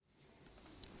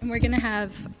And we're going to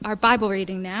have our Bible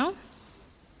reading now,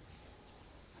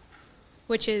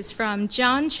 which is from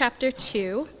John chapter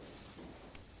 2,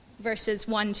 verses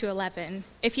 1 to 11.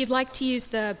 If you'd like to use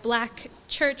the black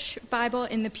church Bible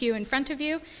in the pew in front of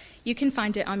you, you can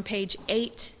find it on page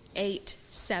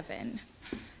 887.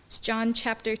 It's John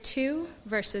chapter 2,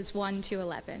 verses 1 to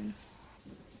 11.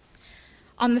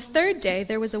 On the third day,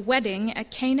 there was a wedding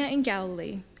at Cana in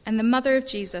Galilee, and the mother of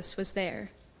Jesus was there.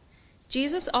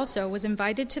 Jesus also was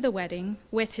invited to the wedding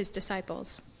with his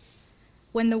disciples.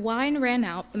 When the wine ran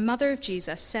out, the mother of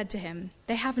Jesus said to him,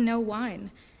 "They have no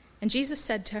wine." And Jesus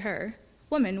said to her,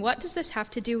 "Woman, what does this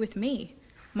have to do with me?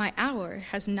 My hour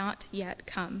has not yet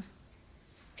come."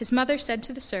 His mother said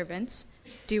to the servants,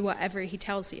 "Do whatever he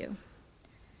tells you."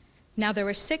 Now there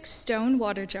were 6 stone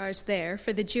water jars there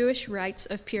for the Jewish rites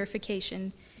of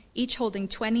purification, each holding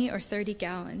 20 or 30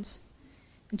 gallons.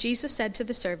 And Jesus said to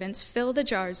the servants, "Fill the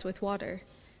jars with water."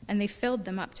 And they filled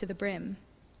them up to the brim.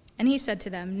 And he said to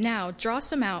them, "Now draw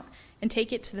some out and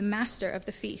take it to the master of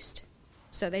the feast."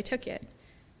 So they took it.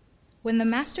 When the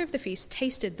master of the feast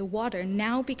tasted the water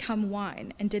now become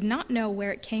wine and did not know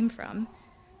where it came from,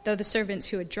 though the servants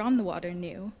who had drawn the water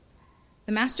knew,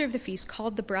 the master of the feast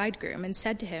called the bridegroom and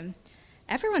said to him,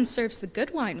 "Everyone serves the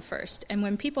good wine first, and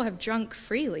when people have drunk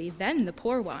freely, then the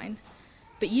poor wine.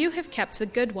 But you have kept the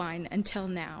good wine until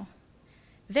now."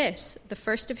 This, the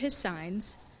first of his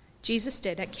signs, Jesus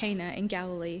did at Cana in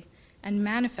Galilee and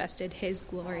manifested his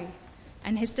glory,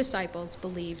 and his disciples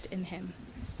believed in him.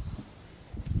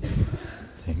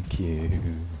 Thank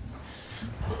you.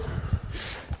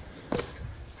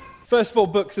 First 4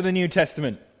 books of the New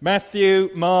Testament: Matthew,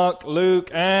 Mark,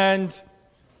 Luke, and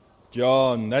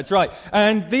John. That's right.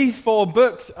 And these 4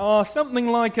 books are something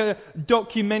like a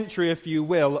documentary, if you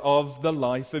will, of the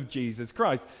life of Jesus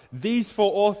Christ. These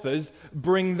 4 authors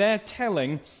bring their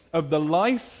telling of the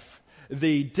life,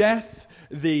 the death,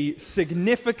 the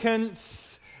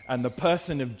significance, and the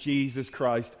person of Jesus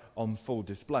Christ on full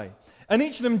display. And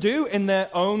each of them do in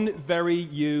their own very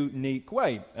unique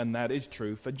way, and that is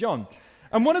true for John.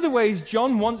 And one of the ways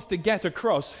John wants to get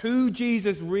across who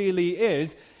Jesus really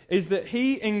is that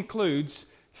he includes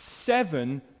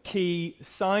 7 key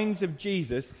signs of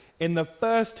Jesus in the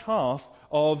first half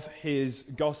of his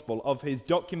gospel, of his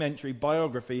documentary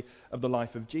biography of the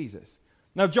life of Jesus.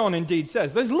 Now, John indeed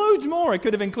says, there's loads more I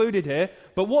could have included here,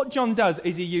 but what John does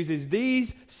is he uses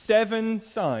these 7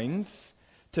 signs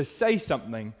to say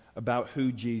something about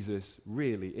who Jesus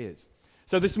really is.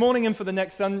 So this morning and for the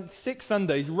next 6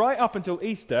 Sundays, right up until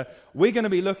Easter, we're going to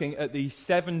be looking at the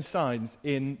 7 signs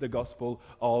in the Gospel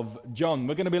of John.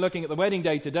 We're going to be looking at the wedding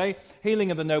day today,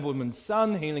 healing of the nobleman's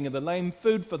son, healing of the lame,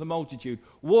 food for the multitude,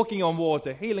 walking on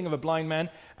water, healing of a blind man,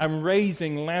 and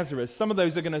raising Lazarus. Some of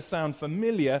those are going to sound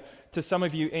familiar to some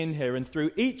of you in here, and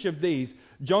through each of these,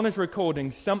 John is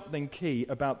recording something key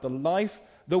about the life,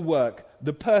 the work,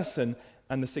 the person,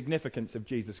 and the significance of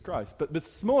Jesus Christ. But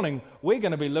this morning, we're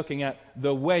going to be looking at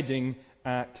the wedding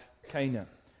at Cana.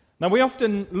 Now, we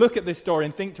often look at this story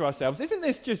and think to ourselves, isn't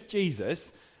this just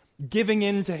Jesus giving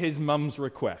in to his mum's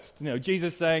request? You know,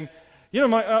 Jesus saying,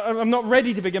 I'm not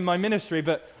ready to begin my ministry,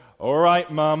 but all right,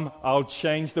 Mum, I'll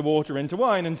change the water into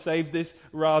wine and save this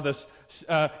rather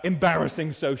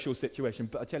embarrassing social situation.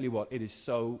 But I tell you what, it is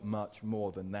so much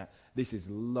more than that. This is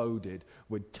loaded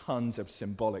with tons of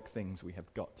symbolic things we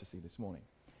have got to see this morning.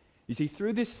 You see,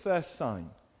 through this first sign,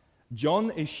 John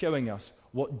is showing us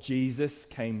what Jesus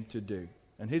came to do.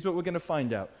 And here's what we're going to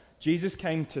find out. Jesus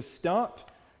came to start,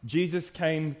 Jesus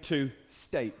came to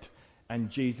state, and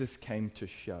Jesus came to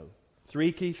show.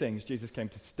 3 key things. Jesus came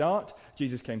to start,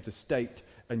 Jesus came to state,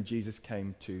 and Jesus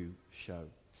came to show.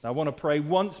 Now, I want to pray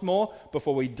once more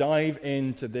before we dive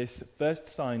into this first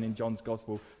sign in John's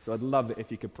Gospel. So I'd love it if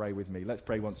you could pray with me. Let's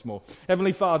pray once more.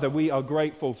 Heavenly Father, we are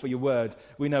grateful for your word.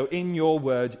 We know in your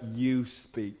word you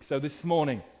speak. So this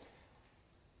morning,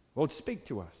 Lord, speak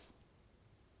to us.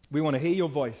 We want to hear your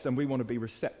voice, and we want to be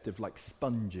receptive like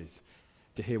sponges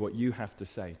to hear what you have to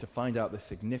say, to find out the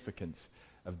significance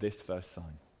of this first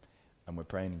sign. And we're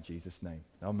praying in Jesus' name.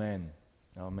 Amen.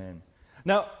 Amen.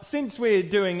 Now, since we're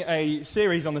doing a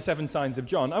series on the 7 signs of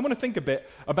John, I want to think a bit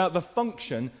about the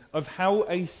function of how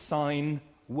a sign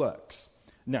works.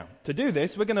 Now, to do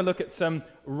this, we're going to look at some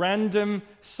random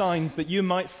signs that you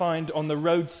might find on the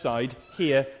roadside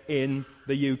here in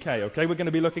the UK, okay? We're going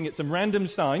to be looking at some random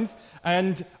signs,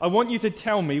 and I want you to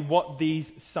tell me what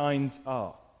these signs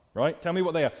are, right? Tell me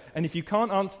what they are. And if you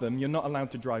can't answer them, you're not allowed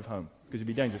to drive home, because it'd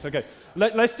be dangerous. Okay,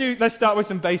 let's start with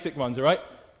some basic ones, all right?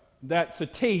 That's a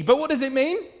T. But what does it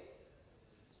mean?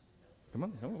 Come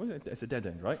on, what is it? It's a dead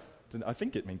end, right? I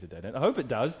think it means a dead end. I hope it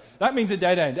does. That means a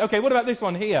dead end. Okay, what about this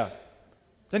one here?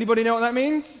 Does anybody know what that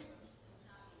means?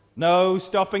 No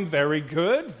stopping. Very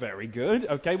good. Very good.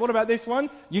 Okay, what about this one?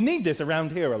 You need this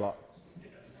around here a lot.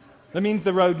 That means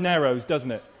the road narrows, doesn't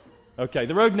it? Okay,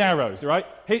 the road narrows, right?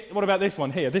 Hey, what about this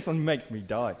one here? This one makes me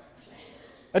die.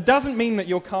 It doesn't mean that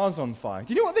your car's on fire.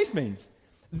 Do you know what this means?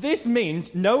 This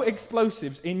means no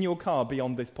explosives in your car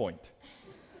beyond this point.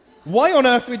 Why on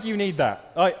earth would you need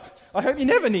that? I hope you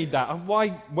never need that.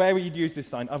 Where would you use this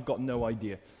sign? I've got no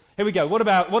idea. Here we go. What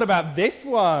about this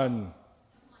one?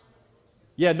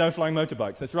 Yeah, no flying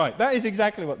motorbikes. That's right. That is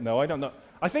exactly what... No, I don't know.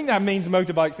 I think that means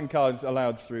motorbikes and cars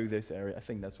allowed through this area. I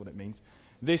think that's what it means.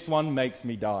 This one makes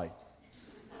me die.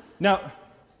 Now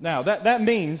that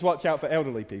means watch out for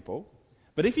elderly people.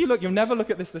 But if you look, you'll never look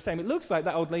at this the same. It looks like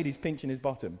that old lady's pinching his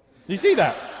bottom. Do you see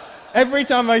that? Every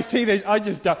time I see this, I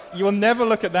just die. You will never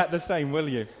look at that the same, will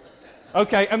you?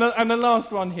 Okay, and the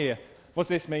last one here. What's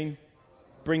this mean?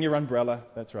 Bring your umbrella.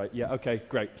 That's right. Yeah, okay,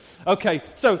 great. Okay,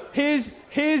 so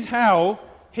here's how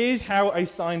a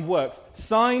sign works.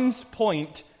 Signs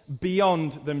point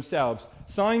beyond themselves.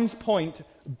 Signs point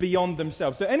beyond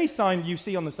themselves. So any sign you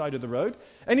see on the side of the road,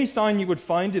 any sign you would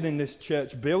find in this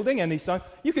church building, any sign,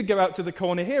 you could go out to the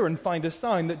corner here and find a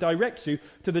sign that directs you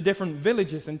to the different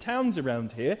villages and towns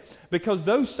around here, because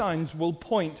those signs will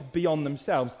point beyond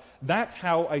themselves. That's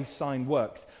how a sign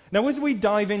works. Now, as we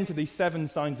dive into these 7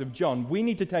 signs of John, we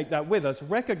need to take that with us,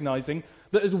 recognizing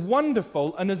that as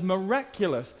wonderful and as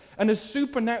miraculous and as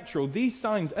supernatural these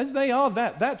signs, as they are,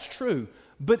 that's true.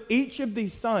 But each of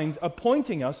these signs are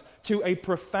pointing us to a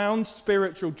profound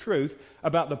spiritual truth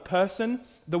about the person,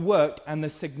 the work, and the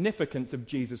significance of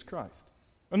Jesus Christ.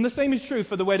 And the same is true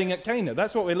for the wedding at Cana.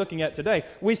 That's what we're looking at today.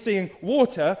 We're seeing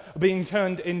water being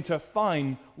turned into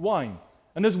fine wine.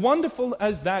 And as wonderful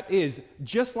as that is,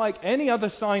 just like any other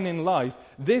sign in life,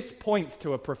 this points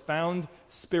to a profound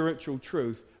spiritual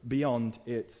truth beyond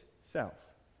itself.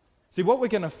 See, what we're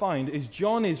going to find is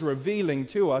John is revealing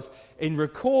to us in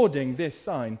recording this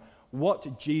sign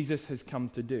what Jesus has come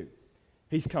to do.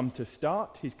 He's come to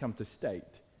start, he's come to state,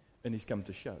 and he's come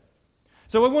to show.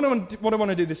 So what I want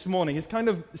to do this morning is kind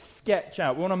of sketch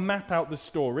out, we want to map out the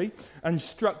story and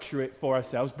structure it for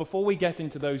ourselves before we get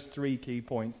into those 3 key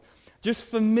points. Just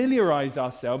familiarize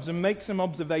ourselves and make some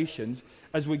observations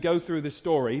as we go through the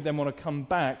story, then want to come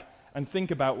back and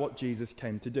think about what Jesus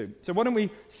came to do. So why don't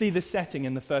we see the setting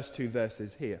in the first 2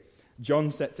 verses here?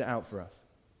 John sets it out for us.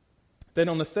 Then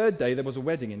on the 3rd day there was a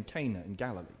wedding in Cana in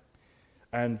Galilee.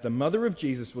 And the mother of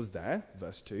Jesus was there,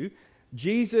 verse 2.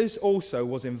 Jesus also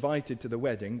was invited to the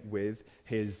wedding with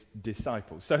his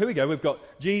disciples. So here we go. We've got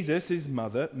Jesus, his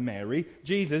mother, Mary,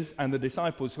 Jesus, and the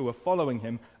disciples who are following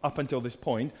him up until this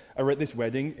point are at this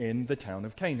wedding in the town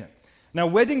of Cana. Now,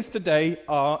 weddings today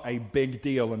are a big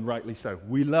deal, and rightly so.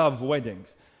 We love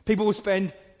weddings. People will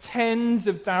spend tens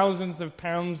of thousands of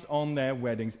pounds on their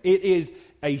weddings. It is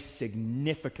a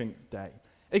significant day.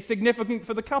 It's significant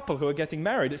for the couple who are getting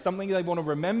married. It's something they want to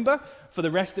remember for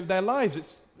the rest of their lives.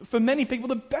 It's, for many people,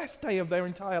 the best day of their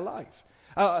entire life.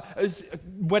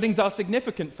 Weddings are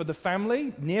significant for the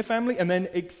family, near family, and then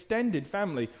extended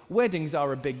family. Weddings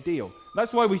are a big deal.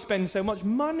 That's why we spend so much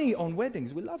money on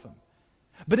weddings. We love them.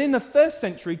 But in the 1st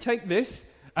century, take this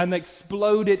and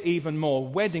explode it even more.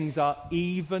 Weddings are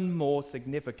even more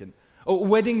significant.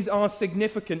 Weddings are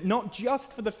significant not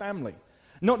just for the family,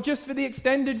 not just for the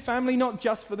extended family, not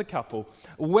just for the couple.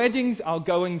 Weddings are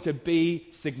going to be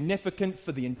significant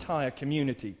for the entire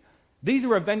community. These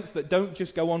are events that don't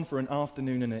just go on for an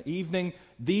afternoon and an evening.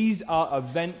 These are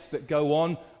events that go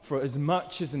on for as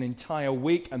much as an entire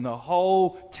week, and the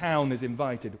whole town is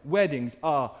invited. Weddings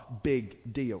are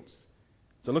big deals.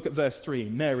 So look at verse 3.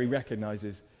 Mary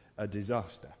recognizes a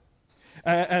disaster.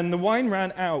 And the wine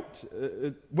ran out.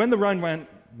 When the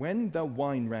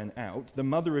wine ran out, the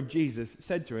mother of Jesus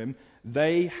said to him,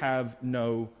 "They have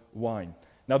no wine."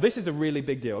 Now this is a really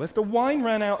big deal. If the wine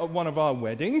ran out at one of our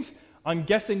weddings, I'm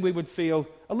guessing we would feel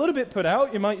a little bit put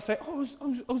out. You might say, I was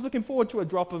looking forward to a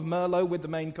drop of Merlot with the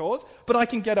main course, but I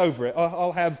can get over it.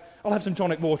 I'll have some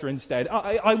tonic water instead.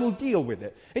 I will deal with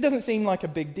it. It doesn't seem like a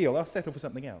big deal. I'll settle for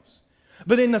something else.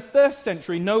 But in the 1st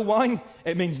century, no wine,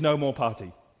 it means no more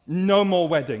party. No more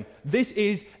wedding. This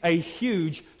is a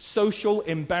huge social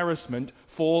embarrassment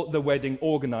for the wedding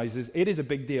organizers. It is a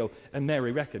big deal, and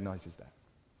Mary recognizes that.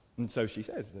 And so she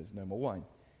says there's no more wine.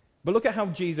 But look at how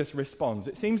Jesus responds.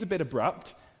 It seems a bit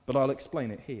abrupt, but I'll explain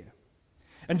it here.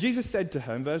 And Jesus said to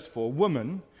her in verse 4,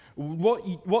 "Woman,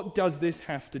 what does this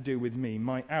have to do with me?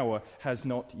 My hour has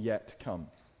not yet come."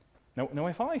 Now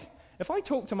if I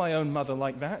talk to my own mother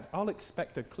like that, I'll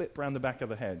expect a clip round the back of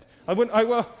the head.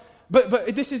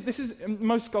 But this is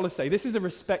most scholars say this is a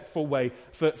respectful way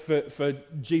for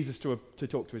Jesus to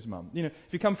talk to his mum. You know,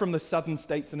 if you come from the southern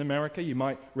states in America, you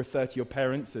might refer to your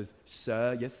parents as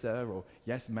sir, or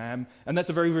yes, ma'am, and that's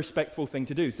a very respectful thing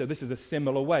to do. So this is a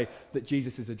similar way that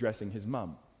Jesus is addressing his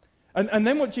mum. And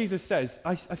then what Jesus says,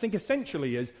 I think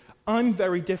essentially is, I'm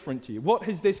very different to you. What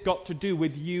has this got to do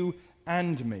with you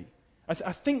and me?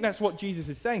 I think that's what Jesus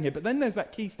is saying here. But then there's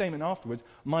that key statement afterwards,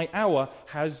 my hour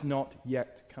has not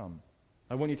yet come.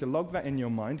 I want you to log that in your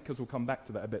mind because we'll come back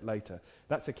to that a bit later.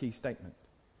 That's a key statement.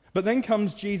 But then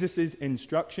comes Jesus'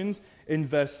 instructions in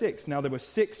verse 6. Now there were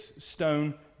 6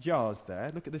 stone jars there.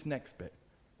 Look at this next bit.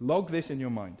 Log this in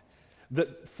your mind.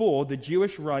 That for the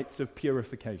Jewish rites of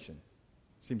purification.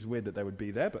 Seems weird that they would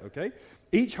be there, but okay.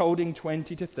 Each holding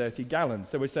 20 to 30 gallons.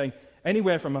 So we're saying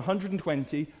anywhere from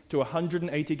 120 to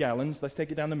 180 gallons. Let's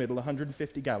take it down the middle,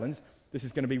 150 gallons. This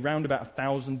is going to be round about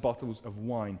 1,000 bottles of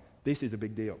wine. This is a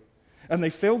big deal. And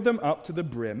they filled them up to the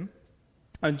brim.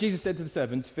 And Jesus said to the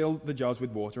servants, fill the jars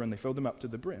with water, and they filled them up to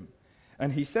the brim.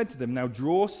 And he said to them, now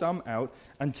draw some out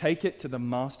and take it to the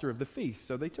master of the feast.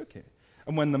 So they took it.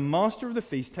 And when the master of the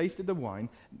feast tasted the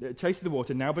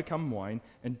water, now become wine,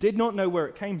 and did not know where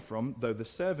it came from, though the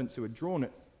servants who had drawn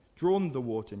the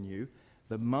water knew,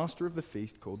 the master of the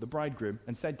feast called the bridegroom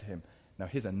and said to him, now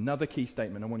here's another key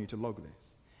statement, I want you to log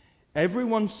this.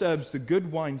 Everyone serves the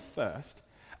good wine first,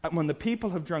 and when the people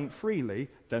have drunk freely,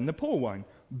 then the poor wine.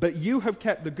 But you have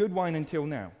kept the good wine until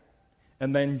now.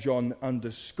 And then John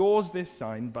underscores this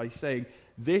sign by saying,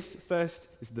 this first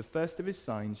is the first of his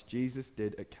signs Jesus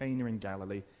did at Cana in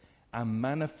Galilee and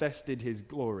manifested his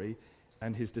glory,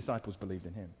 and his disciples believed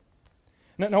in him.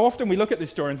 Now often we look at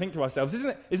this story and think to ourselves,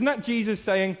 isn't that Jesus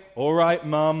saying, all right,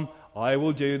 Mum, I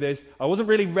will do this. I wasn't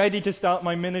really ready to start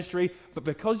my ministry, but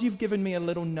because you've given me a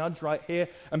little nudge right here,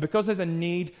 and because there's a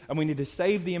need, and we need to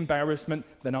save the embarrassment,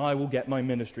 then I will get my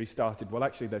ministry started. Well,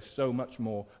 actually, there's so much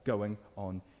more going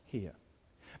on here.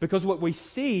 Because what we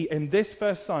see in this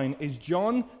first sign is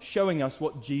John showing us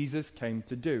what Jesus came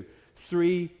to do.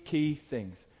 3 key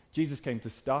things. Jesus came to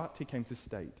start, he came to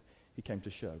state, he came to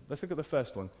show. Let's look at the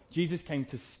first one. Jesus came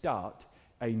to start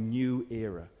a new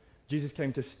era. Jesus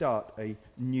came to start a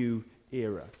new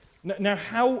era. Now,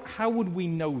 how would we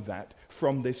know that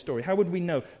from this story? How would we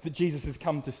know that Jesus has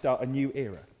come to start a new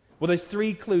era? Well, there's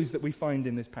 3 clues that we find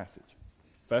in this passage.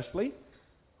 Firstly,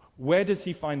 where does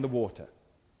he find the water?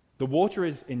 The water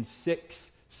is in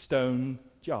 6 stone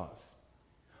jars.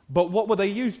 But what were they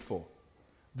used for?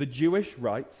 The Jewish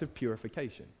rites of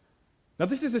purification. Now,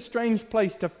 this is a strange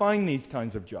place to find these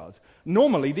kinds of jars.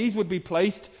 Normally, these would be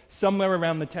placed somewhere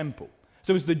around the temple.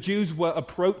 So as the Jews were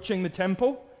approaching the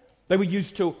temple, they were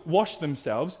used to wash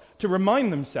themselves, to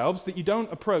remind themselves that you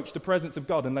don't approach the presence of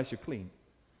God unless you're clean.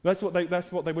 That's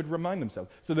what they would remind themselves.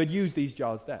 So they'd use these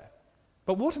jars there.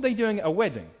 But what are they doing at a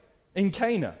wedding? In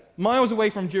Cana, miles away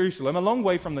from Jerusalem, a long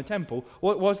way from the temple.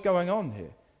 What's going on here?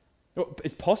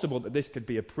 It's possible that this could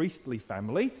be a priestly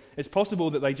family. It's possible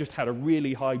that they just had a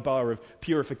really high bar of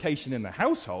purification in the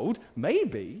household.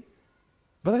 Maybe.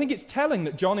 But I think it's telling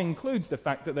that John includes the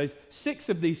fact that there's 6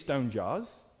 of these stone jars.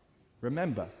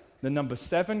 Remember, the number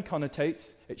 7 connotates,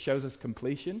 it shows us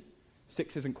completion.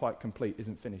 6 isn't quite complete,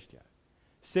 isn't finished yet.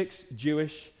 6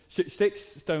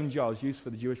 stone jars used for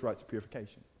the Jewish rites of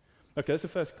purification. Okay, that's the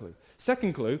first clue.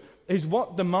 Second clue is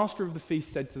what the master of the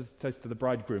feast says to the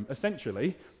bridegroom.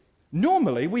 Essentially,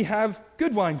 normally we have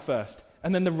good wine first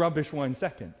and then the rubbish wine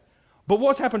second. But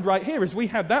what's happened right here is we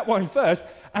had that wine first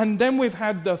and then we've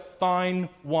had the fine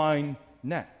wine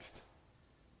next.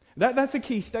 That's a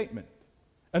key statement.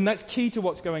 And that's key to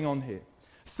what's going on here.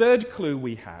 Third clue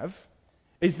we have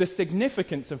is the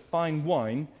significance of fine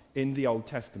wine in the Old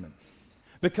Testament.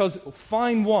 Because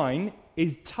fine wine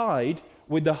is tied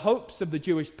with the hopes of the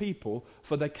Jewish people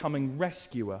for their coming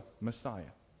rescuer,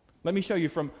 Messiah. Let me show you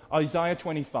from Isaiah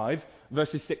 25,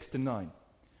 verses 6 to 9.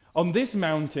 On this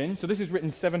mountain, so this is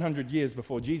written 700 years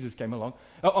before Jesus came along,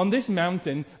 on this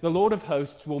mountain the Lord of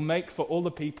hosts will make for all the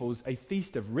peoples a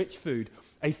feast of rich food,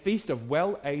 a feast of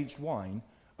well-aged wine,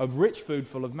 of rich food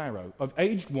full of marrow, of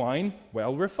aged wine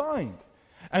well refined.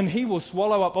 And he will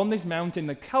swallow up on this mountain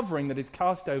the covering that is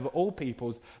cast over all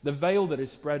peoples, the veil that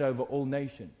is spread over all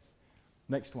nations.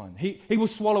 Next one. He will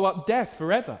swallow up death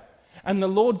forever. And the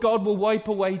Lord God will wipe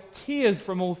away tears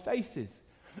from all faces.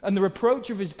 And the reproach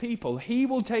of his people he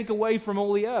will take away from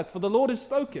all the earth. For the Lord has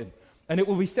spoken. And it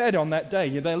will be said on that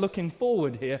day, they're looking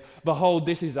forward here, behold,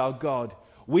 this is our God.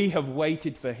 We have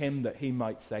waited for him that he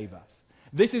might save us.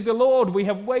 This is the Lord, we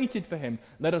have waited for him.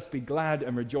 Let us be glad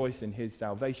and rejoice in his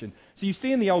salvation. So you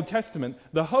see in the Old Testament,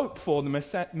 the hope for the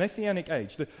Messianic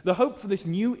age, the hope for this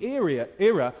new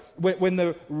era when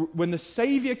the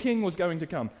Savior King was going to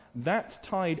come, that's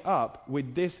tied up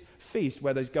with this feast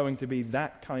where there's going to be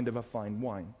that kind of a fine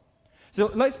wine. So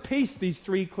let's piece these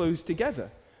three clues together.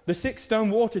 The 6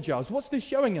 stone water jars, what's this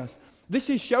showing us? This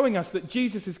is showing us that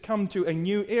Jesus has come to a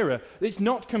new era. It's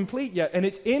not complete yet, and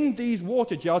it's in these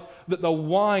water jars that the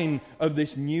wine of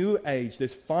this new age,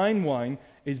 this fine wine,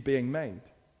 is being made.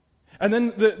 And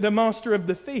then the master of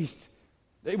the feast,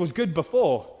 it was good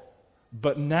before,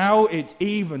 but now it's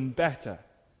even better,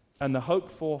 and the hope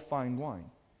for fine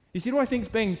wine. You see what I think is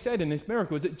being said in this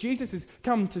miracle is that Jesus has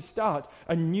come to start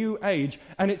a new age,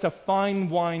 and it's a fine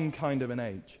wine kind of an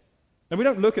age. And we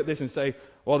don't look at this and say,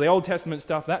 well, the Old Testament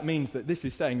stuff, that means that this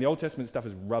is saying the Old Testament stuff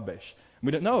is rubbish.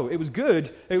 We don't know. It was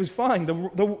good. It was fine.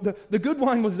 The good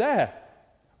wine was there.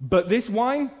 But this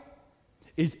wine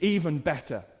is even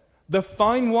better. The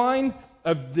fine wine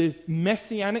of the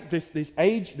Messianic, this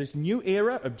age, this new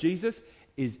era of Jesus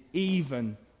is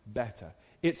even better.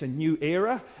 It's a new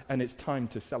era, and it's time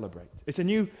to celebrate. It's a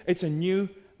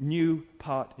new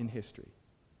part in history.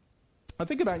 I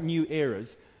think about new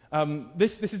eras.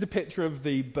 This is a picture of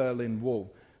the Berlin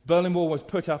Wall. Berlin Wall was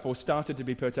put up or started to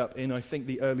be put up in, I think,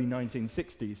 the early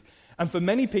 1960s. And for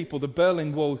many people, the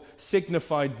Berlin Wall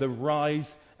signified the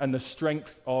rise and the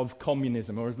strength of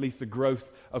communism, or at least the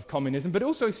growth of communism, but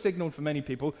also signaled for many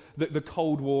people the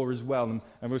Cold War as well,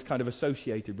 and was kind of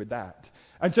associated with that.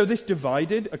 And so this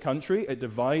divided a country, it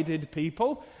divided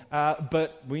people,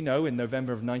 but we know in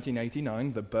November of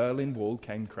 1989, the Berlin Wall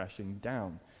came crashing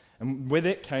down. And with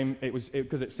it came,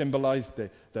 because it symbolized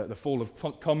the fall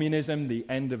of communism, the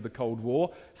end of the Cold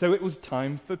War. So it was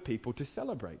time for people to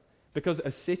celebrate. Because a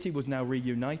city was now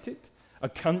reunited, a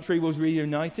country was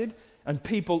reunited, and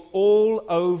people all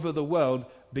over the world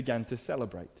began to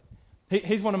celebrate.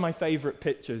 Here's one of my favorite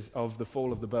pictures of the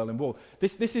fall of the Berlin Wall.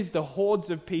 This is the hordes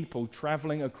of people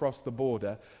traveling across the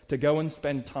border to go and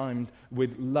spend time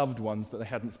with loved ones that they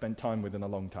hadn't spent time with in a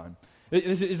long time.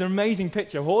 This is an amazing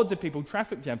picture. Hordes of people,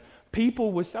 traffic jam.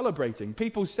 People were celebrating.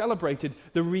 People celebrated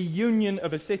the reunion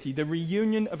of a city, the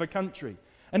reunion of a country.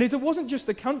 And it wasn't just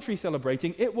the country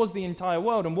celebrating, it was the entire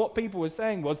world. And what people were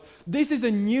saying was, this is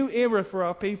a new era for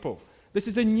our people. This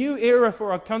is a new era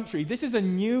for our country. This is a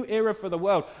new era for the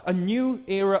world. A new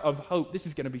era of hope. This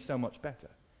is going to be so much better.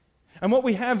 And what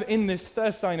we have in this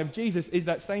first sign of Jesus is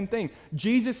that same thing.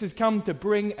 Jesus has come to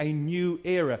bring a new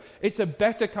era. It's a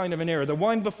better kind of an era. The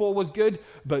wine before was good,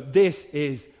 but this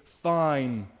is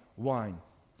fine wine.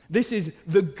 This is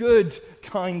the good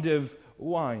kind of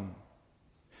wine.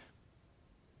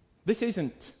 This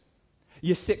isn't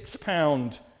your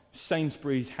 £6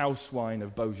 Sainsbury's house wine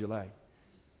of Beaujolais.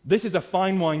 This is a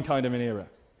fine wine kind of an era.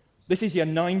 This is your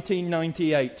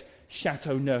 1998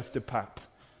 Chateau Neuf de Pape.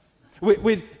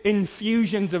 With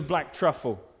infusions of black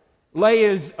truffle,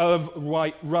 layers of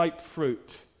ripe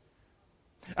fruit,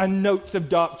 and notes of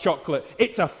dark chocolate.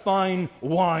 It's a fine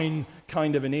wine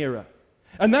kind of an era.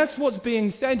 And that's what's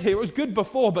being said here. It was good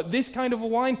before, but this kind of a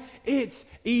wine, it's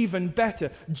even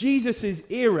better. Jesus'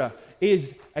 era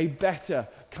is a better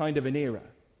kind of an era.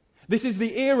 This is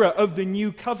the era of the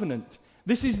new covenant.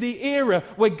 This is the era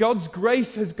where God's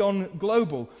grace has gone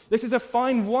global. This is a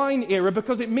fine wine era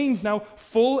because it means now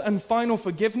full and final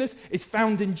forgiveness is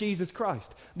found in Jesus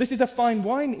Christ. This is a fine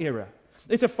wine era.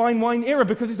 It's a fine wine era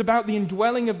because it's about the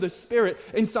indwelling of the Spirit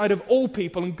inside of all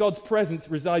people, and God's presence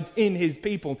resides in his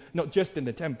people, not just in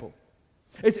the temple.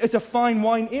 It's a fine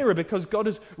wine era because God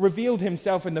has revealed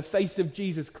himself in the face of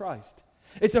Jesus Christ.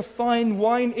 It's a fine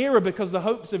wine era because the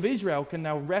hopes of Israel can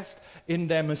now rest in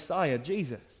their Messiah,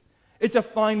 Jesus. It's a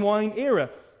fine wine era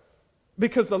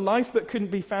because the life that couldn't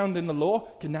be found in the law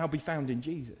can now be found in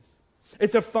Jesus.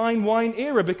 It's a fine wine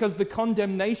era because the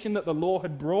condemnation that the law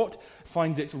had brought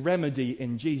finds its remedy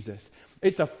in Jesus.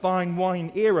 It's a fine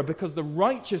wine era because the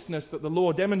righteousness that the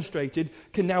law demonstrated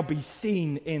can now be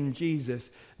seen in Jesus.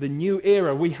 The new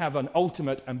era, we have an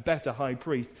ultimate and better high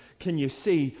priest. Can you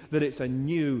see that it's a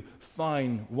new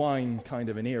fine wine kind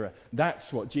of an era?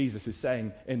 That's what Jesus is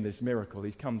saying in this miracle.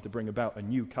 He's come to bring about a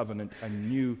new covenant, a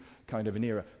new kind of an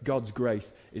era. God's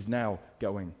grace is now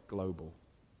going global.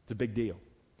 It's a big deal.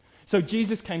 So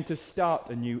Jesus came to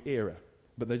start a new era,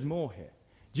 but there's more here.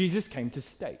 Jesus came to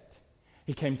state.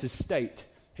 He came to state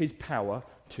his power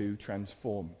to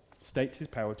transform. State his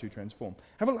power to transform.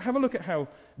 Have a look at how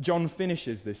John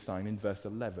finishes this sign in verse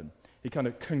 11. He kind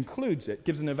of concludes it,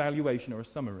 gives an evaluation or a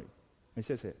summary. He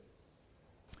says here,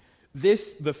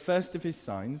 this, the first of his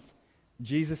signs,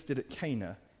 Jesus did at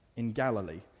Cana in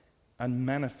Galilee and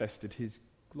manifested his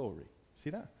glory.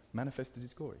 See that? Manifested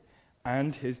his glory.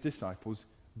 And his disciples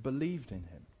believed in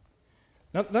him.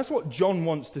 Now, that's what John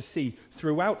wants to see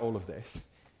throughout all of this,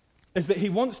 is that he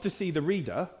wants to see the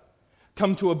reader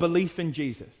come to a belief in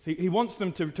Jesus. He wants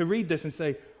them to read this and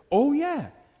say, oh yeah,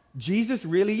 Jesus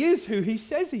really is who he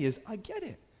says he is. I get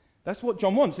it. That's what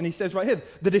John wants. And he says right here,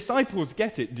 the disciples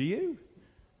get it. Do you?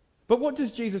 But what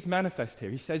does Jesus manifest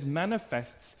here? He says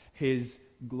manifests his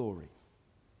glory.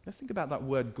 Let's think about that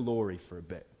word glory for a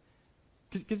bit.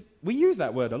 Because we use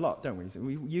that word a lot, don't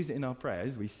we? We use it in our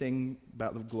prayers. We sing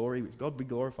about the glory, which God be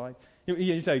glorified.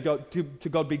 You say, to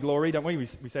God be glory, don't we?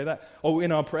 We say that. Or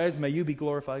in our prayers, may you be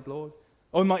glorified, Lord.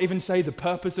 Or we might even say, the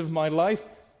purpose of my life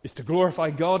is to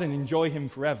glorify God and enjoy him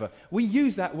forever. We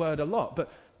use that word a lot,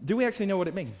 but do we actually know what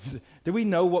it means? Do we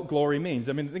know what glory means?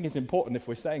 I mean, I think it's important if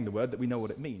we're saying the word that we know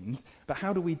what it means, but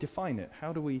how do we define it?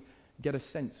 How do we get a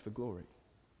sense for glory?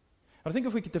 I think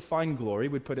if we could define glory,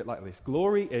 we'd put it like this.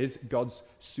 Glory is God's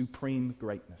supreme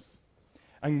greatness.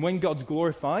 And when God's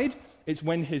glorified, it's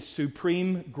when his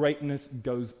supreme greatness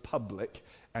goes public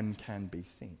and can be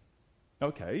seen.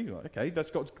 Okay,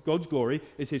 that's God's glory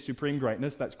is his supreme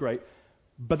greatness. That's great.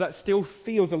 But that still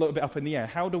feels a little bit up in the air.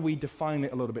 How do we define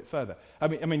it a little bit further? I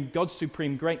mean, God's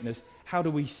supreme greatness, how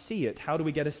do we see it? How do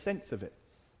we get a sense of it?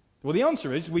 Well, the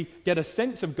answer is we get a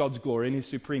sense of God's glory and his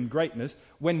supreme greatness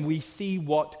when we see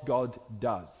what God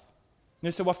does. You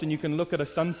know, so often you can look at a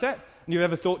sunset and you've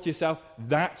ever thought to yourself,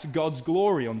 that's God's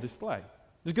glory on display.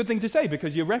 It's a good thing to say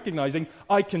because you're recognizing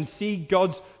I can see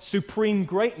God's supreme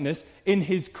greatness in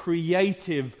his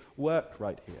creative work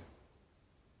right here.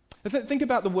 Think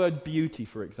about the word beauty,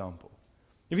 for example.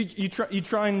 If you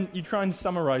try and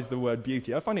summarize the word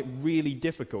beauty, I find it really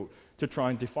difficult to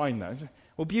try and define that.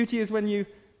 Well, beauty is when you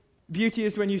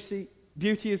see,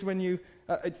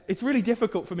 it's really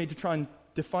difficult for me to try and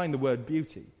define the word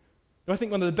beauty. I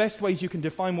think one of the best ways you can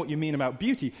define what you mean about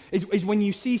beauty is when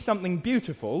you see something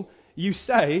beautiful, you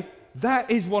say, that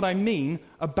is what I mean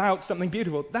about something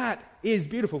beautiful. That is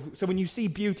beautiful. So when you see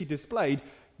beauty displayed,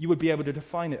 you would be able to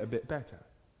define it a bit better.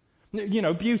 You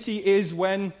know, beauty is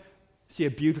when you see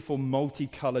a beautiful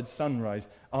multicolored sunrise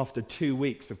after 2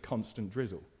 weeks of constant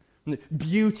drizzle.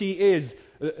 Beauty is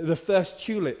the first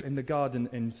tulip in the garden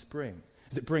in spring,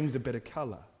 as it brings a bit of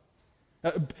color.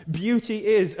 Beauty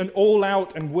is an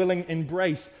all-out and willing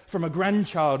embrace from a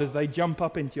grandchild as they jump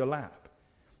up into your lap.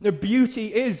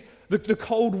 Beauty is the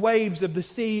cold waves of the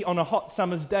sea on a hot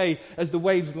summer's day as the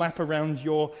waves lap around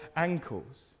your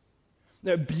ankles.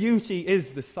 Beauty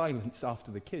is the silence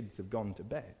after the kids have gone to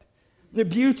bed. The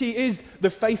beauty is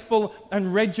the faithful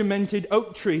and regimented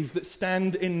oak trees that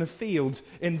stand in the fields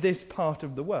in this part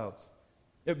of the world.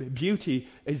 Beauty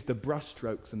is the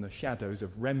brushstrokes and the shadows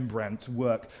of Rembrandt's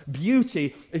work.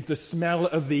 Beauty is the smell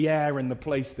of the air in the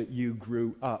place that you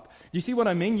grew up. Do you see what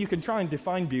I mean? You can try and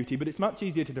define beauty, but it's much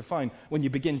easier to define when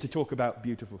you begin to talk about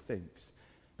beautiful things.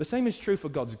 The same is true for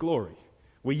God's glory.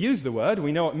 We use the word,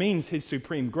 we know it means his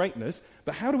supreme greatness,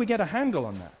 but how do we get a handle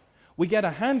on that? We get a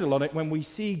handle on it when we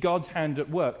see God's hand at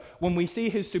work, when we see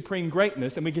his supreme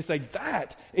greatness, and we can say,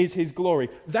 that is his glory.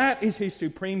 That is his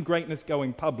supreme greatness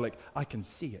going public. I can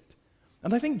see it.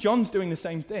 And I think John's doing the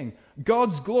same thing.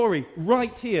 God's glory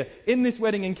right here in this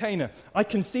wedding in Cana. I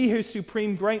can see his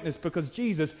supreme greatness because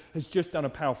Jesus has just done a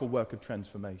powerful work of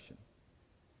transformation.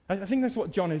 I think that's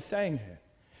what John is saying here.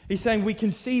 He's saying we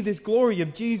can see this glory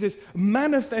of Jesus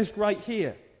manifest right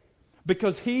here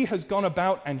because he has gone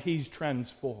about and he's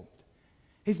transformed.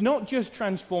 He's not just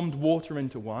transformed water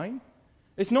into wine.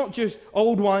 It's not just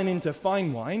old wine into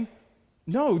fine wine.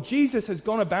 No, Jesus has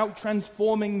gone about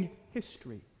transforming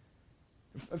history.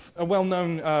 A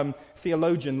well-known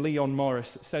theologian, Leon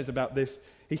Morris, says about this,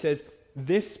 he says,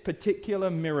 this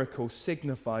particular miracle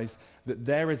signifies that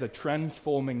there is a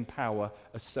transforming power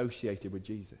associated with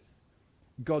Jesus.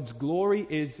 God's glory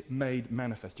is made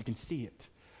manifest. You can see it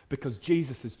because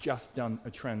Jesus has just done a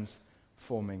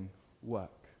transforming work.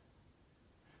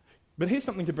 But here's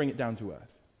something to bring it down to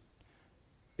earth.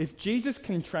 If Jesus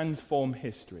can transform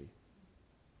history,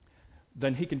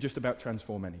 then he can just about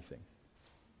transform anything.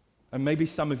 And maybe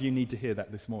some of you need to hear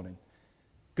that this morning.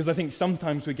 Because I think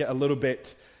sometimes we get a little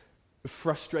bit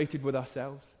frustrated with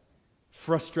ourselves,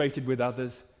 frustrated with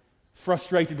others,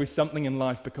 frustrated with something in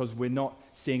life because we're not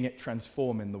seeing it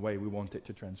transform in the way we want it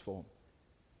to transform.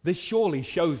 This surely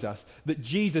shows us that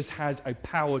Jesus has a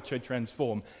power to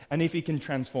transform. And if he can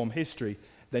transform history,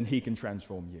 then he can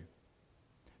transform you.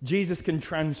 Jesus can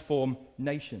transform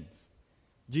nations.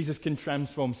 Jesus can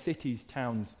transform cities,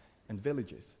 towns, and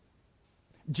villages.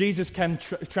 Jesus can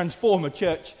transform a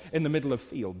church in the middle of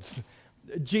fields.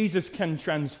 Jesus can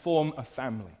transform a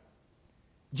family.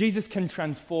 Jesus can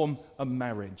transform a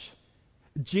marriage.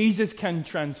 Jesus can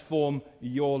transform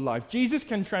your life. Jesus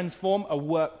can transform a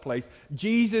workplace.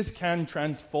 Jesus can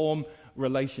transform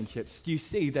relationships. You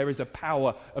see, there is a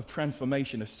power of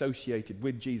transformation associated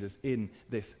with Jesus in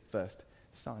this first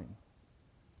sign.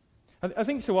 I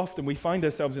think so often we find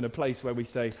ourselves in a place where we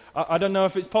say, I don't know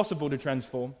if it's possible to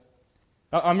transform.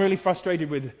 I'm really frustrated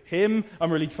with him.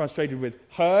 I'm really frustrated with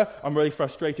her. I'm really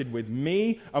frustrated with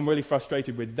me. I'm really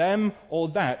frustrated with them, or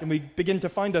that. And we begin to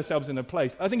find ourselves in a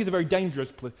place. I think it's a very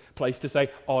dangerous place to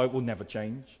say, oh, it will never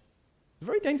change. It's a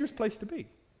very dangerous place to be.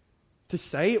 To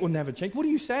say it will never change. What are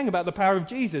you saying about the power of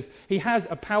Jesus? He has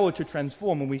a power to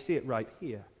transform, and we see it right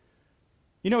here.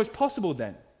 You know, it's possible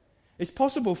then. It's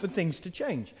possible for things to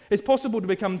change. It's possible to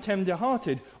become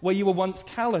tender-hearted where you were once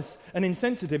callous and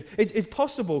insensitive. It's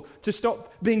possible to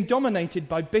stop being dominated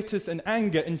by bitterness and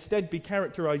anger, instead be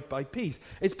characterized by peace.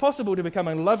 It's possible to become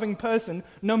a loving person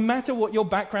no matter what your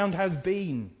background has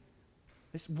been.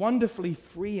 It's wonderfully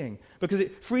freeing because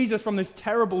it frees us from this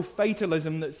terrible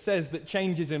fatalism that says that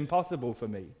change is impossible for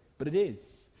me. But it is.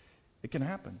 It can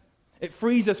happen. It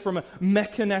frees us from a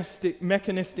mechanistic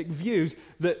views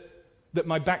that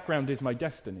my background is my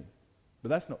destiny. But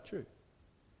that's not true.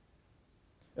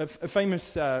 A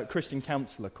famous Christian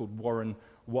counselor called Warren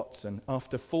Watson,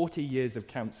 after 40 years of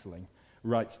counseling,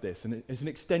 writes this, and it's an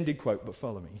extended quote, but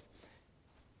follow me.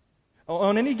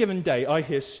 On any given day, I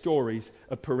hear stories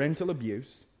of parental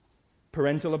abuse,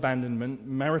 parental abandonment,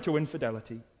 marital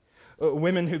infidelity,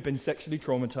 women who've been sexually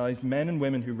traumatized, men and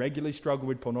women who regularly struggle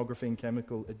with pornography and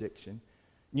chemical addiction,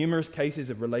 numerous cases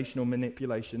of relational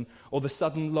manipulation, or the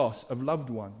sudden loss of loved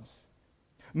ones.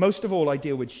 Most of all, I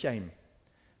deal with shame,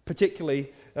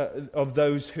 particularly of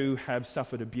those who have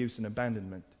suffered abuse and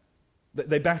abandonment.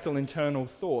 They battle internal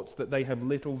thoughts that they have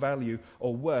little value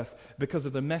or worth because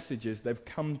of the messages they've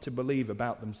come to believe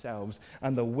about themselves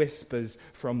and the whispers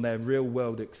from their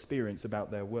real-world experience about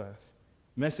their worth.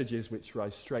 Messages which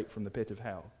rise straight from the pit of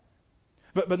hell.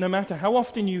 But no matter how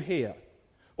often you hear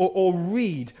or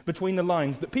read between the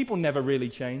lines that people never really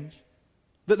change,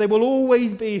 that they will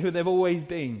always be who they've always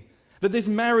been, that this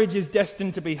marriage is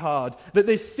destined to be hard, that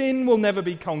this sin will never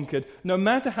be conquered, no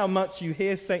matter how much you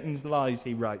hear Satan's lies,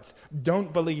 he writes,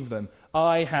 don't believe them.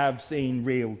 I have seen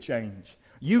real change.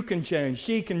 You can change,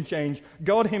 she can change.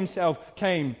 God himself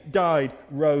came, died,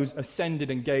 rose, ascended,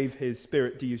 and gave his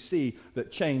Spirit. Do you see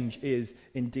that change is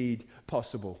indeed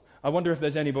possible? I wonder if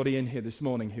there's anybody in here this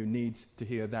morning who needs to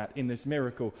hear that. In this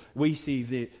miracle, we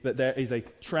see that there is a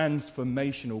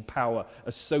transformational power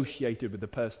associated with the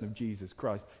person of Jesus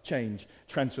Christ. Change,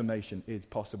 transformation is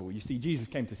possible. You see, Jesus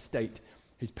came to state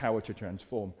his power to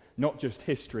transform, not just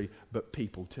history, but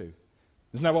people too.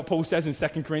 Isn't that what Paul says in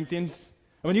 2 Corinthians?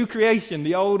 A new creation,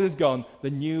 the old is gone,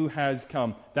 the new has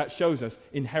come. That shows us,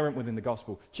 inherent within the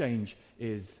gospel, change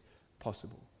is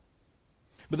possible.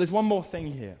 But there's one more thing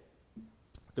here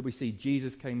that we see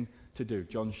Jesus came to do.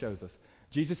 John shows us.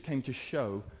 Jesus came to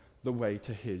show the way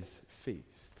to his feast.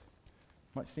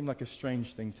 Might seem like a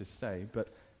strange thing to say, but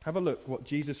have a look what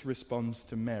Jesus responds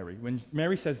to Mary. When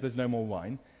Mary says there's no more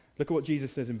wine, look at what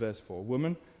Jesus says in verse 4.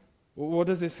 Woman, what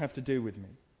does this have to do with me?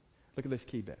 Look at this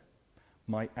key bit.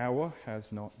 My hour has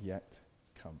not yet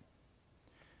come.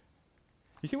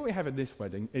 You see what we have at this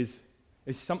wedding is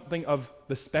something of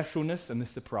the specialness and the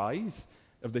surprise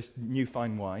of this new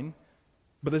fine wine,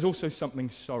 but there's also something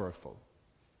sorrowful.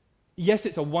 Yes,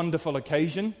 it's a wonderful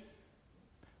occasion,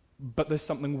 but there's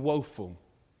something woeful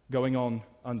going on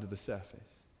under the surface.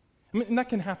 I mean, and that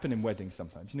can happen in weddings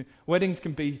sometimes. You know, weddings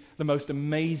can be the most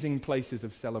amazing places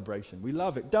of celebration. We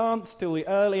love it. Dance till the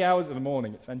early hours of the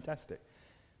morning. It's fantastic.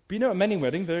 But you know, at many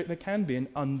weddings, there can be an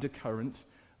undercurrent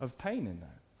of pain in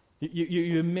that.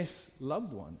 You miss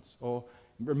loved ones, or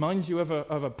it reminds you of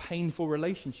a painful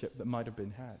relationship that might have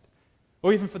been had.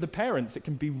 Or even for the parents, it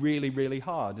can be really, really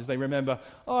hard as they remember,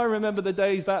 I remember the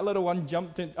days that little one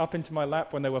jumped up into my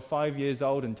lap when they were 5 years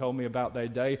old and told me about their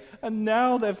day, and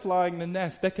now they're flying the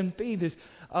nest. There can be this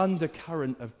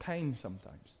undercurrent of pain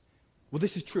sometimes. Well,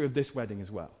 this is true of this wedding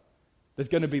as well. There's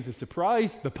going to be the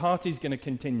surprise, the party's going to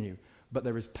continue, but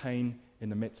there is pain in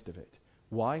the midst of it.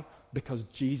 Why? Because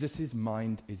Jesus'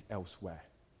 mind is elsewhere.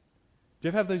 Do you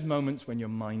ever have those moments when your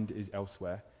mind is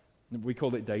elsewhere? We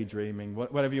call it daydreaming,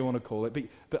 whatever you want to call it.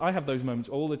 But I have those moments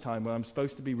all the time where I'm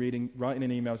supposed to be writing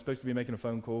an email, supposed to be making a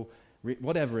phone call,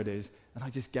 whatever it is, and I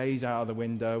just gaze out of the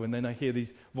window, and then I hear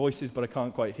these voices, but I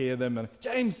can't quite hear them. And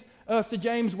James, Earth to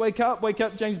James, wake up,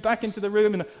 James, back into the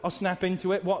room, and I'll snap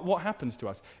into it. What happens to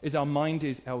us is our mind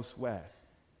is elsewhere.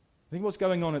 I think what's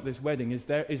going on at this wedding is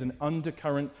there is an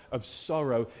undercurrent of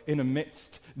sorrow in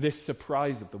amidst this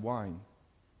surprise of the wine.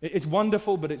 It's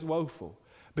wonderful, but it's woeful.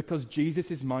 Because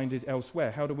Jesus' mind is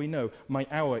elsewhere. How do we know? My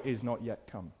hour is not yet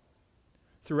come.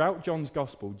 Throughout John's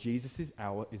gospel, Jesus'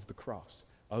 hour is the cross,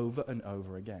 over and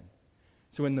over again.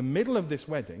 So in the middle of this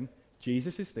wedding,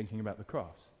 Jesus is thinking about the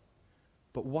cross.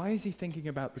 But why is he thinking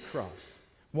about the cross?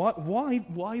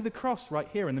 Why the cross right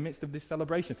here in the midst of this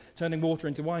celebration, turning water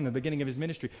into wine at the beginning of his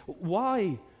ministry?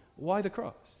 Why the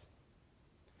cross?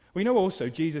 We know also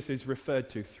Jesus is referred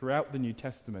to throughout the New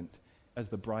Testament as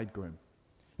the bridegroom.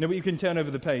 Now, you can turn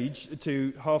over the page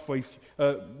to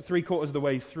three-quarters of the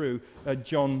way through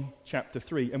John chapter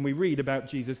 3, and we read about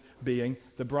Jesus being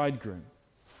the bridegroom.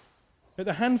 At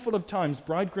the handful of times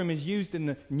bridegroom is used in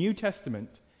the New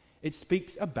Testament, it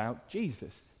speaks about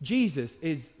Jesus. Jesus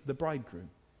is the bridegroom.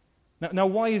 Now,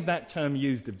 why is that term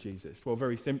used of Jesus? Well,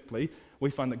 very simply,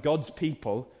 we find that God's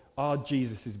people are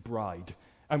Jesus' bride.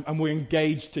 And we're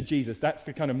engaged to Jesus. That's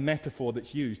the kind of metaphor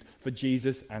that's used for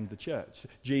Jesus and the church,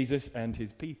 Jesus and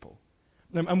his people.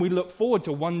 And we look forward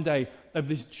to one day of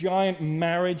this giant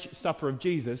marriage supper of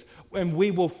Jesus when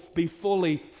we will be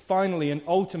fully, finally, and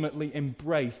ultimately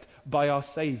embraced by our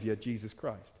Savior, Jesus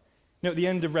Christ. Now, at the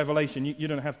end of Revelation, you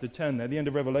don't have to turn there. At the end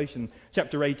of Revelation,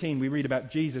 chapter 18, we read about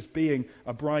Jesus being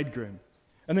a bridegroom.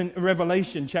 And then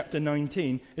Revelation chapter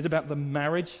 19 is about the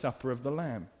marriage supper of the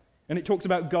Lamb. And it talks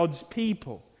about God's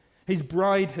people. His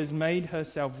bride has made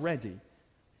herself ready,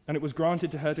 and it was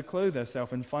granted to her to clothe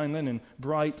herself in fine linen,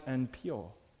 bright and pure.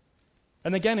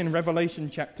 And again in Revelation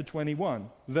chapter 21,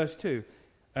 verse 2,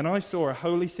 and I saw a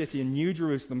holy city in New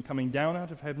Jerusalem coming down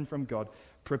out of heaven from God,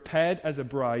 prepared as a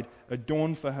bride,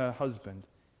 adorned for her husband.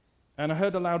 And I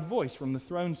heard a loud voice from the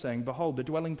throne saying, behold, the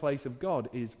dwelling place of God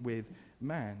is with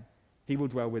man. He will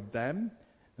dwell with them,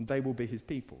 and they will be his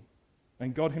people.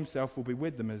 And God himself will be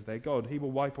with them as their God. He will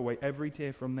wipe away every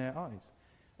tear from their eyes.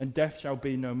 And death shall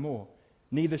be no more.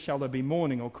 Neither shall there be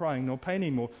mourning or crying nor pain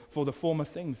anymore, for the former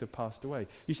things have passed away.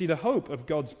 You see, the hope of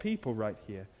God's people right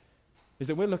here is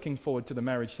that we're looking forward to the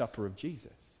marriage supper of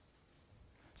Jesus.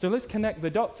 So let's connect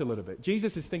the dots a little bit.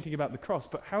 Jesus is thinking about the cross,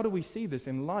 but how do we see this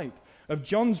in light of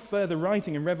John's further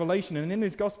writing in Revelation and in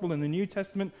his gospel in the New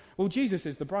Testament? Well, Jesus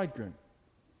is the bridegroom.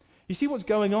 You see what's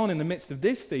going on in the midst of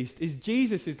this feast is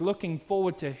Jesus is looking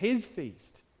forward to his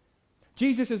feast.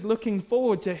 Jesus is looking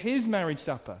forward to his marriage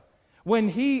supper, when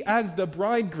he, as the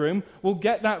bridegroom, will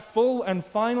get that full and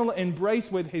final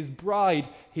embrace with his bride,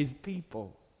 his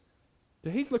people. So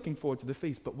he's looking forward to the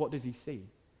feast, but what does he see?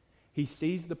 He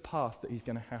sees the path that he's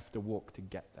going to have to walk to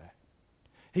get there.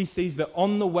 He sees that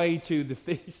on the way to the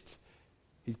feast,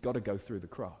 he's got to go through the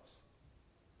cross.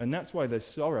 And that's why there's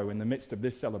sorrow in the midst of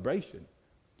this celebration,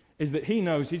 is that he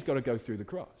knows he's got to go through the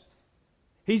cross.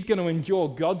 He's going to endure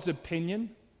God's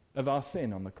opinion of our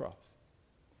sin on the cross.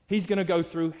 He's going to go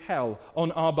through hell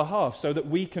on our behalf so that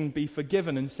we can be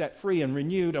forgiven and set free and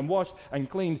renewed and washed and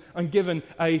cleaned and given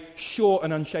a sure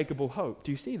and unshakable hope.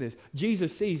 Do you see this?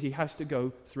 Jesus sees he has to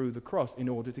go through the cross in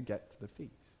order to get to the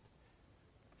feast.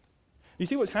 You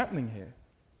see what's happening here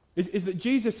is that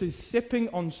Jesus is sipping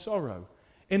on sorrow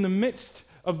in the midst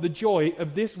of the joy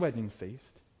of this wedding feast,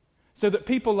 so that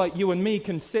people like you and me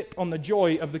can sip on the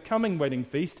joy of the coming wedding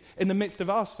feast in the midst of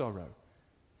our sorrow.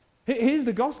 Here's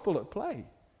the gospel at play.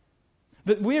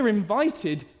 That we're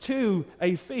invited to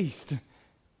a feast,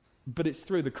 but it's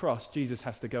through the cross Jesus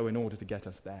has to go in order to get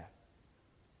us there.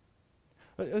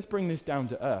 Let's bring this down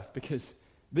to earth, because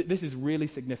this is really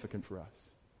significant for us.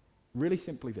 Really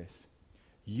simply this.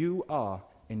 You are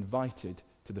invited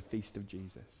to the feast of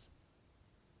Jesus.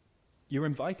 You're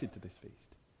invited to this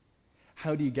feast.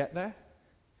 How do you get there?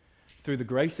 Through the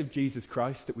grace of Jesus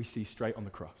Christ that we see straight on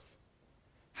the cross.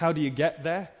 How do you get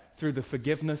there? Through the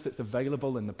forgiveness that's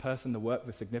available in the person, the work,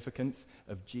 the significance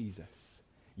of Jesus.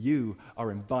 You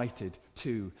are invited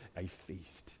to a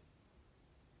feast.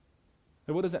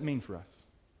 So what does that mean for us?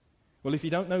 Well, if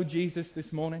you don't know Jesus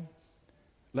this morning,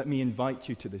 let me invite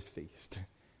you to this feast.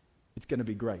 It's going to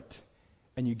be great.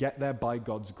 And you get there by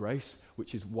God's grace,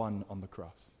 which is won on the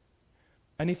cross.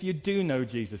 And if you do know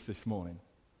Jesus this morning,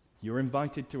 you're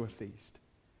invited to a feast.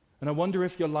 And I wonder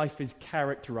if your life is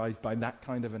characterized by that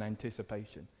kind of an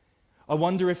anticipation. I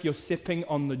wonder if you're sipping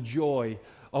on the joy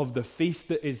of the feast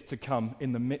that is to come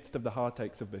in the midst of the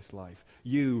heartaches of this life.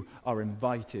 You are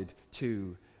invited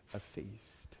to a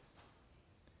feast.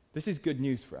 This is good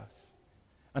news for us.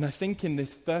 And I think in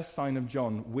this first sign of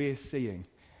John, we're seeing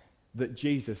that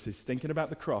Jesus is thinking about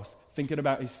the cross, thinking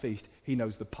about his feast. He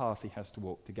knows the path he has to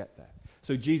walk to get there.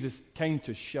 So Jesus came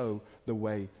to show the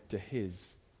way to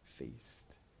his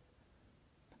feast.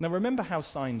 Now remember how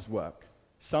signs work.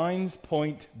 Signs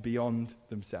point beyond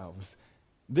themselves.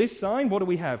 This sign, what do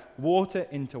we have? Water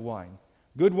into wine.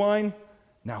 Good wine,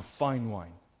 now fine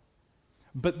wine.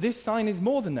 But this sign is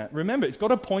more than that. Remember, it's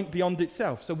got a point beyond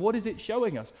itself. So what is it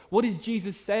showing us? What is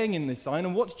Jesus saying in this sign,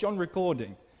 and what's John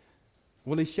recording?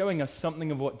 Well, he's showing us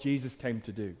something of what Jesus came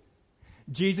to do.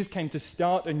 Jesus came to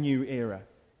start a new era.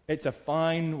 It's a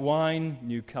fine wine,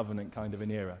 new covenant kind of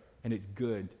an era, and it's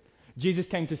good. Jesus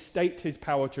came to state his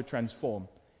power to transform.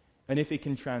 And if he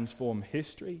can transform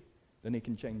history, then he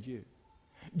can change you.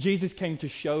 Jesus came to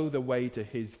show the way to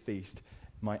his feast.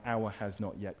 My hour has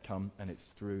not yet come, and it's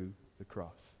through the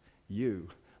cross.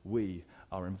 We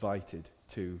are invited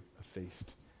to a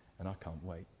feast, and I can't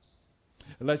wait.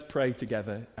 Let's pray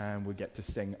together, and we'll get to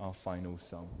sing our final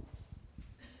song.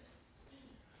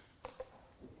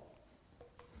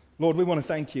 Lord, we want to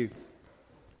thank you.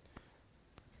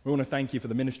 We want to thank you for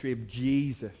the ministry of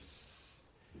Jesus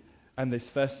and this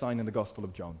first sign in the Gospel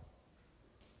of John.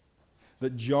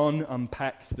 That John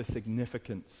unpacks the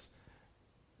significance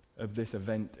of this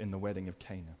event in the wedding of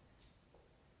Cana.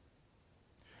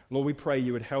 Lord, we pray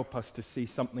you would help us to see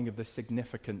something of the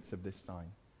significance of this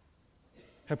sign.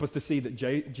 Help us to see that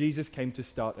Jesus came to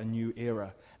start a new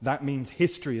era. That means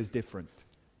history is different.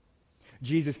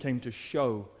 Jesus came to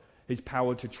show his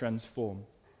power to transform.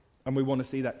 And we want to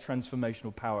see that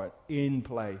transformational power in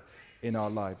play in our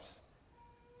lives.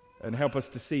 And help us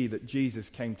to see that Jesus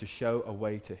came to show a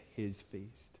way to his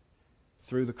feast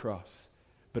through the cross.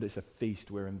 But it's a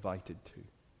feast we're invited to.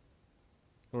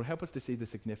 Lord, help us to see the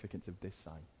significance of this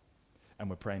sign. And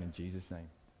we're praying in Jesus' name.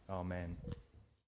 Amen.